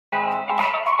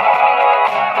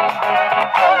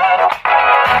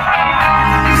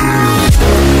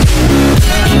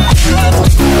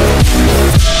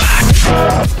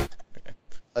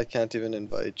I can't even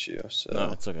invite you, so...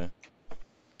 No, it's okay.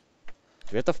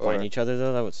 Do we have to find each other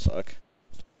though? That would suck.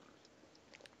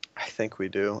 I think we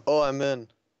do. Oh, I'm in.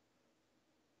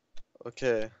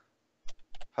 Okay.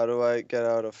 How do I get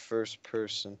out of first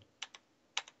person?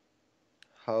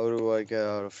 How do I get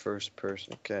out of first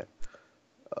person? Okay.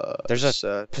 There's a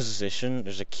set. position,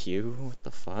 there's a queue. What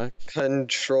the fuck?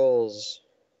 Controls.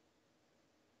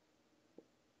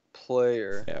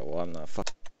 Player. Yeah, well, I'm not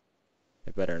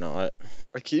I better not.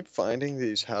 I keep finding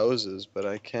these houses, but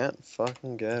I can't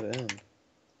fucking get in.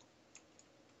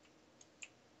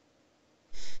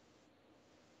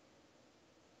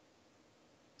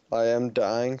 I am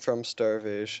dying from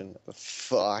starvation.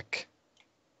 Fuck.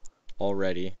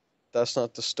 Already. That's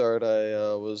not the start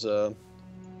I was Oh,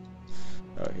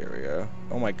 here we go.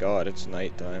 Oh my god, it's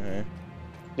nighttime, eh?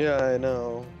 Yeah, I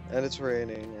know. And it's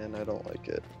raining, and I don't like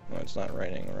it. No, it's not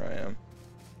raining where I am.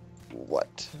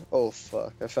 What? Oh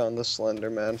fuck, I found the Slender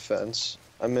Man fence.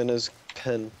 I'm in his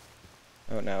pen.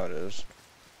 Oh, now it is.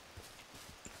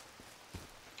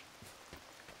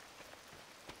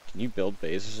 Can you build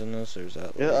bases in this, or is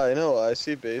that like... Yeah, I know, I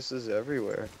see bases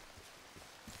everywhere.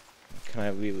 Can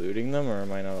I be looting them, or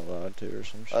am I not allowed to, or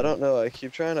some shit? I don't know, I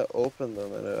keep trying to open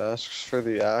them, and it asks for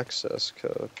the access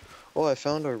code. Oh, I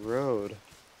found a road.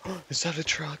 Is that a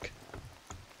truck?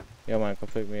 Yo, man, come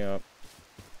pick me up.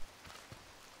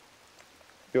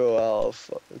 Yo,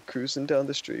 Alpha, cruising down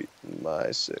the street,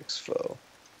 my 6 foe.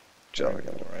 Jogging.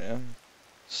 Where I am.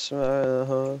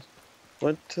 Smile,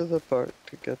 went to the park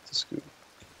to get the scoop.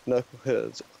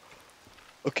 Knuckleheads.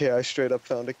 Okay, I straight up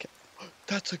found a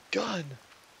That's a gun!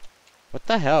 What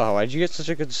the hell? Why'd you get such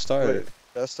a good start? Wait,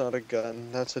 that's not a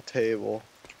gun, that's a table.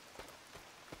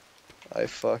 I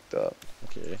fucked up.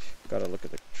 Okay, gotta look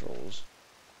at the controls.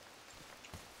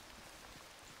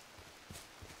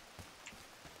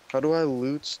 How do I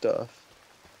loot stuff?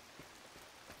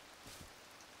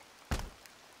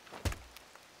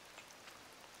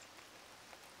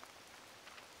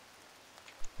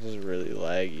 This is really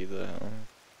laggy though.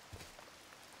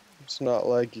 It's not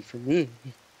laggy for me.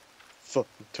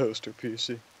 Fucking toaster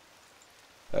PC.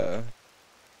 Never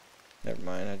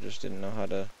mind, I just didn't know how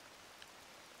to...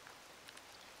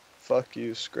 Fuck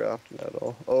you, scrapped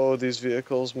metal. Oh, these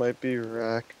vehicles might be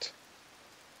wrecked.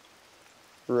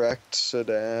 Wrecked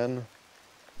sedan.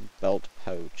 Belt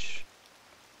pouch.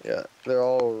 Yeah, they're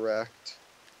all wrecked.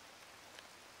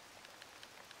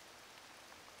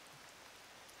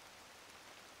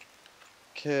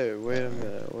 Okay, wait a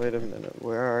minute,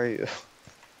 where are you?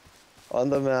 On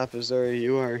the map, is there a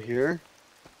you are here?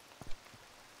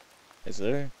 Is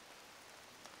there?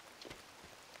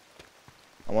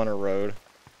 I'm on a road.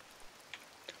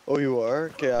 Oh, you are?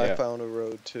 Okay, Yeah. I found a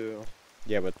road too.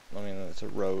 Yeah, but, I mean, it's a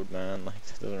road, man. Like,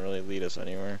 it doesn't really lead us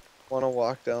anywhere. Wanna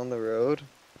walk down the road?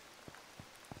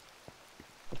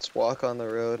 Let's walk on the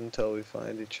road until we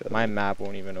find each other. My map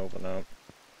won't even open up.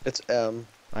 It's M.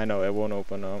 I know, it won't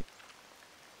open up.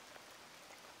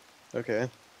 Okay.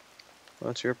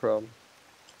 That's your problem.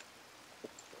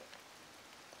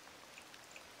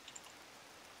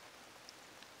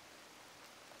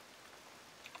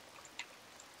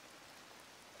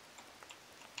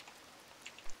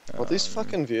 Well, these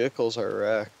fucking vehicles are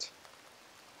wrecked.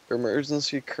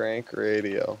 Emergency crank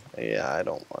radio. Yeah, I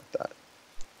don't want that.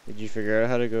 Did you figure out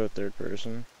how to go third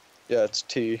person? Yeah, it's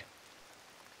T.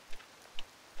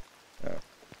 Oh.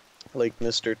 Like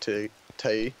Mr. T.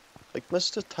 Like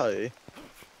Mr. T.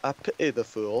 I pity the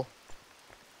fool.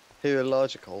 Here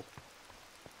logical.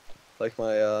 Like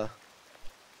my,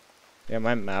 Yeah,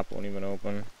 my map won't even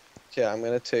open. Yeah, I'm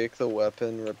gonna take the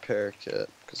weapon repair kit,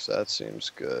 because that seems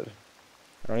good.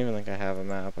 I don't even think I have a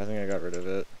map. I think I got rid of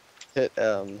it. Hit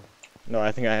M. No,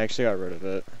 I think I actually got rid of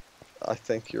it. I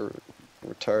think you're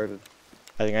retarded.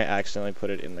 I think I accidentally put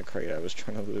it in the crate I was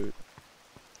trying to loot.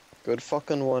 Good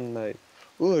fucking one, mate.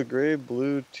 Ooh, a gray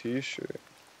blue t-shirt.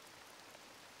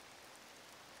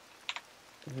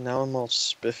 Now I'm all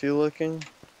spiffy looking.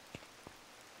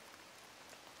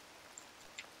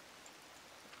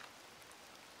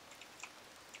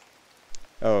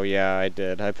 Oh yeah, I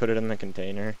did. I put it in the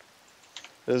container.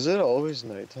 Is it always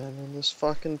nighttime in this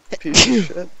fucking piece of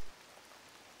shit?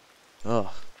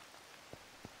 Ugh.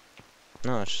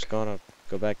 No, it's just gotta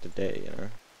go back to day, you know?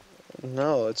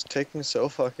 No, it's taking so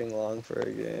fucking long for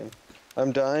a game.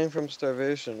 I'm dying from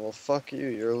starvation. Well, fuck you,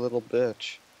 you're a little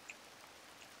bitch.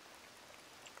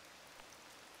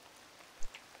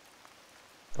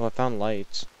 Oh, I found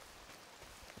lights.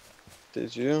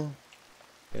 Did you?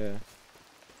 Yeah.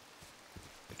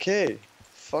 Okay,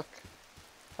 fuck.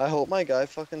 I hope my guy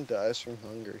fucking dies from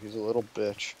hunger. He's a little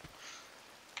bitch.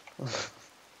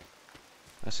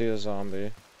 I see a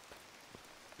zombie.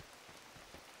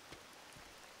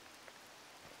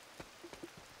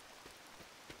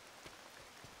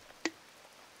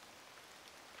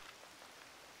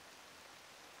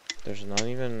 There's not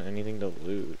even anything to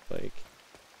loot, like...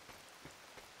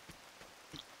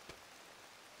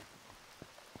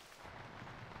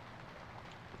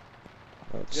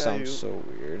 Oh, it Yeah, sounds so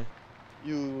weird.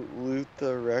 You loot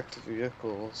the wrecked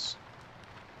vehicles.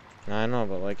 I know,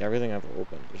 but like everything I've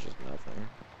opened, there's just nothing.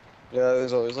 Yeah,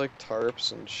 there's always like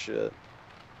tarps and shit.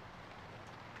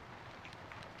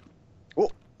 Whoa,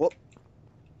 whoa.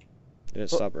 Did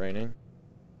it Oh. stop raining?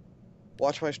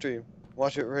 Watch my stream.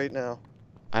 Watch it right now.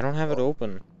 I don't have it Oh.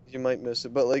 open. You might miss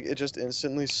it, but like it just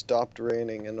instantly stopped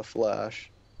raining in a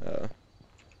flash.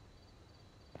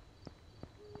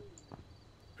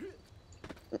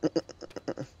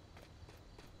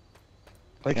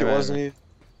 Like Hey, it man, wasn't even.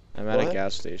 I'm at a What?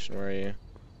 gas station. Where are you?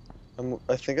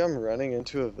 I think I'm running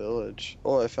into a village.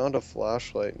 Oh, I found a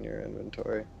flashlight in your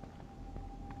inventory.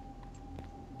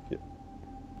 Yeah.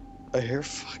 I hear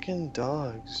fucking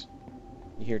dogs.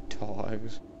 You hear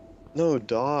dogs? No,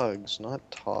 dogs, not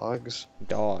togs.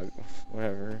 Dog.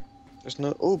 Whatever. There's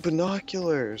no. Oh,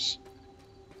 binoculars.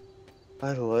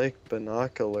 I like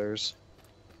binoculars.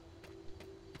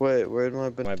 Wait, where'd my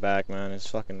My back, man. It's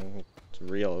fucking. It's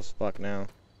real as fuck now.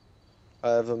 I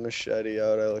have a machete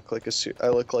out. I look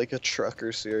like a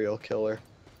trucker serial killer,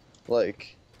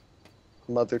 like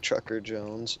Mother Trucker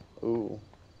Jones. Ooh,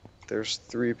 there's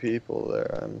 3 people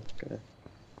there. I'm gonna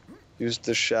use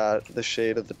the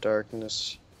shade of the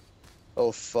darkness.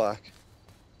 Oh fuck.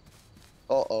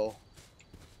 Uh-oh.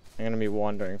 I'm gonna be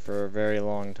wandering for a very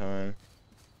long time.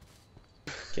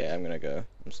 Okay, I'm gonna go.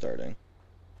 I'm starting.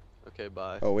 Okay,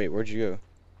 bye. Oh wait, where'd you go?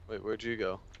 Wait, where'd you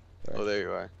go? Sorry. Oh, there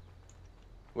you are.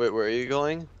 Wait, where are you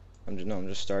going? I'm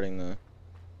just starting the.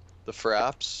 The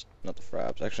fraps? Not the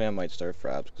fraps. Actually, I might start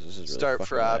fraps because this is really Start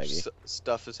fucking fraps. laggy.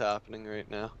 Stuff is happening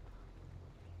right now.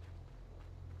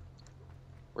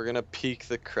 We're gonna peek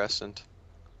the crescent.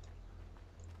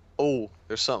 Oh,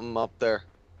 there's something up there.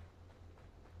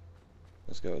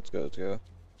 Let's go. Let's go. Let's go.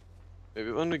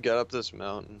 Maybe when we get up this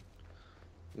mountain,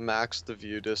 max the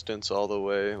view distance all the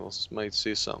way. Might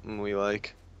see something we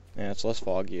like. Yeah, it's less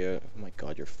foggy out. Oh my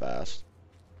god, you're fast.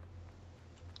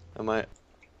 I might.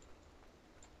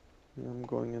 I'm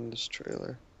going in this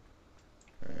trailer.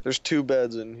 Alright. There's 2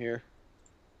 beds in here.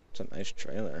 It's a nice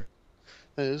trailer.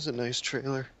 That is a nice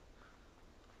trailer.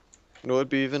 You know what'd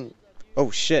be even? Oh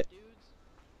shit!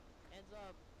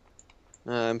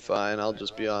 I'm fine. I'll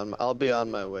just be on. I'll be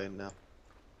on my way now.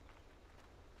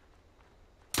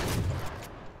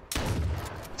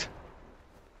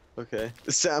 Okay.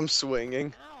 Sam's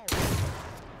swinging.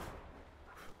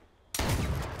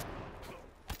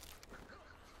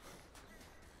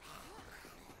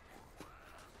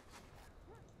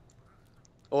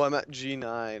 Oh, I'm at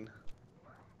G9.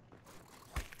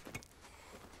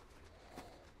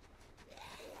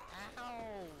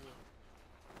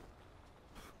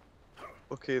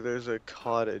 Okay, there's a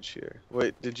cottage here.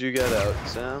 Wait, did you get out,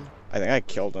 Sam? I think I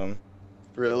killed him.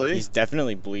 Really? He's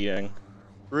definitely bleeding.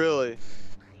 Really?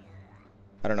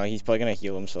 I don't know. He's probably gonna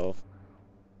heal himself.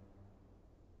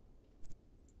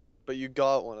 But you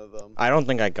got one of them. I don't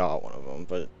think I got one of them,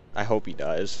 but I hope he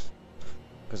dies.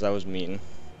 Because that was mean.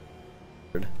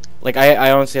 Like, I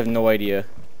honestly have no idea.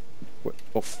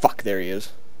 Oh, fuck, there he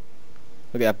is.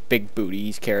 Look at that big booty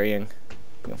he's carrying. I'm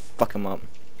gonna fuck him up.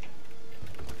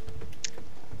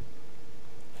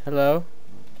 Hello?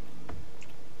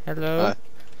 Hello? Hi.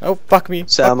 Oh, fuck me.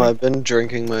 Sam, fuck me. I've been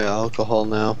drinking my alcohol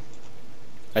now.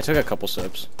 I took a couple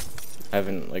sips. I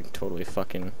haven't, like, totally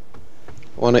fucking...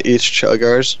 Wanna each chug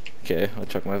ours? Okay, I'll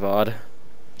check my VOD.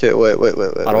 Okay, wait.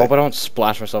 I hope I don't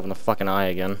splash myself in the fucking eye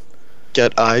again.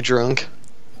 Get eye drunk.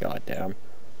 God damn.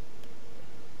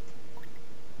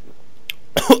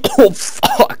 Oh,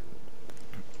 fuck!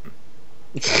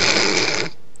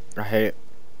 I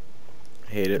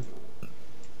hate it.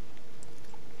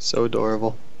 So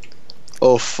adorable.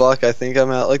 Oh fuck, I think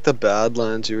I'm at like the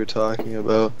Badlands you were talking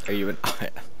about. Are you an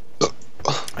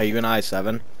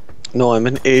I7? No, I'm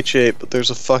an H8, but there's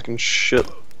a fucking shit.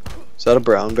 Is that a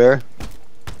brown bear?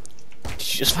 Did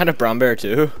you just find a brown bear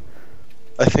too?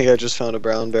 I think I just found a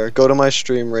brown bear. Go to my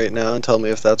stream right now and tell me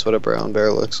if that's what a brown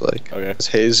bear looks like. Okay. It's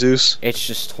Jesus. It's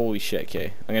just holy shit,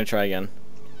 okay. I'm gonna try again.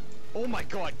 Oh my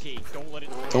god, Kate, don't let it.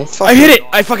 Don't fucking. I hit it!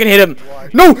 I fucking hit him!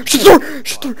 No! Shut the door!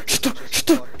 Shut the door! Shut the door! Shut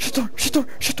the door! Shut the door! Shut the door!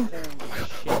 Shut the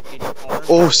door!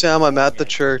 Oh Sam, I'm at the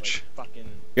church.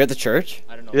 You're at the church?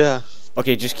 Yeah.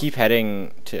 Okay, just keep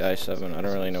heading to I-7. I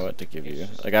don't really know what to give you.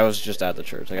 Like, I was just at the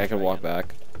church. Like, I could walk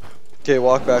back. Okay,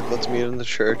 walk back. Let's meet in the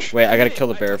church. Wait, I gotta kill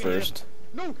the bear first.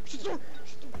 Oh,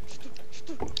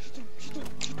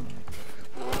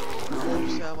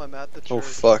 Sam, I'm at the church. Oh,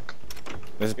 fuck.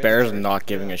 This bear's not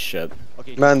giving a shit.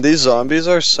 Man, these zombies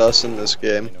are sus in this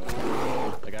game.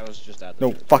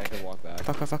 No, fuck.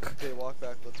 Fuck, fuck, fuck. Okay, walk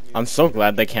back. Let's meet I'm so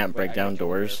glad they can't break down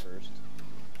doors.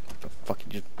 Oh, fuck,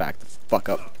 you just back the fuck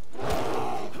up.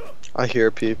 I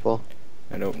hear people.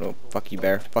 No, fuck you,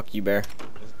 bear. Fuck you, bear.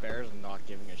 This bear's not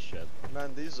giving a shit.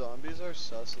 Man, these zombies are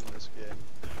sus in this game.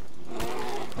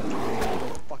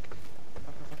 Fuck.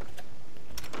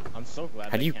 I'm so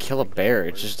glad. How do you kill a bear?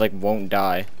 It just like won't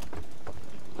die.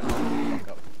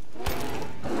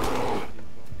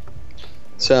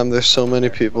 Sam, there's so many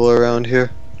people around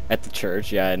here. At the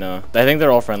church, yeah, I know. I think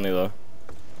they're all friendly though.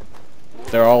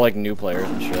 They're all like new players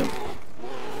and shit.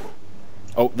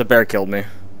 Oh, the bear killed me.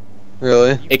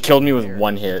 Really? It killed me with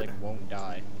one hit.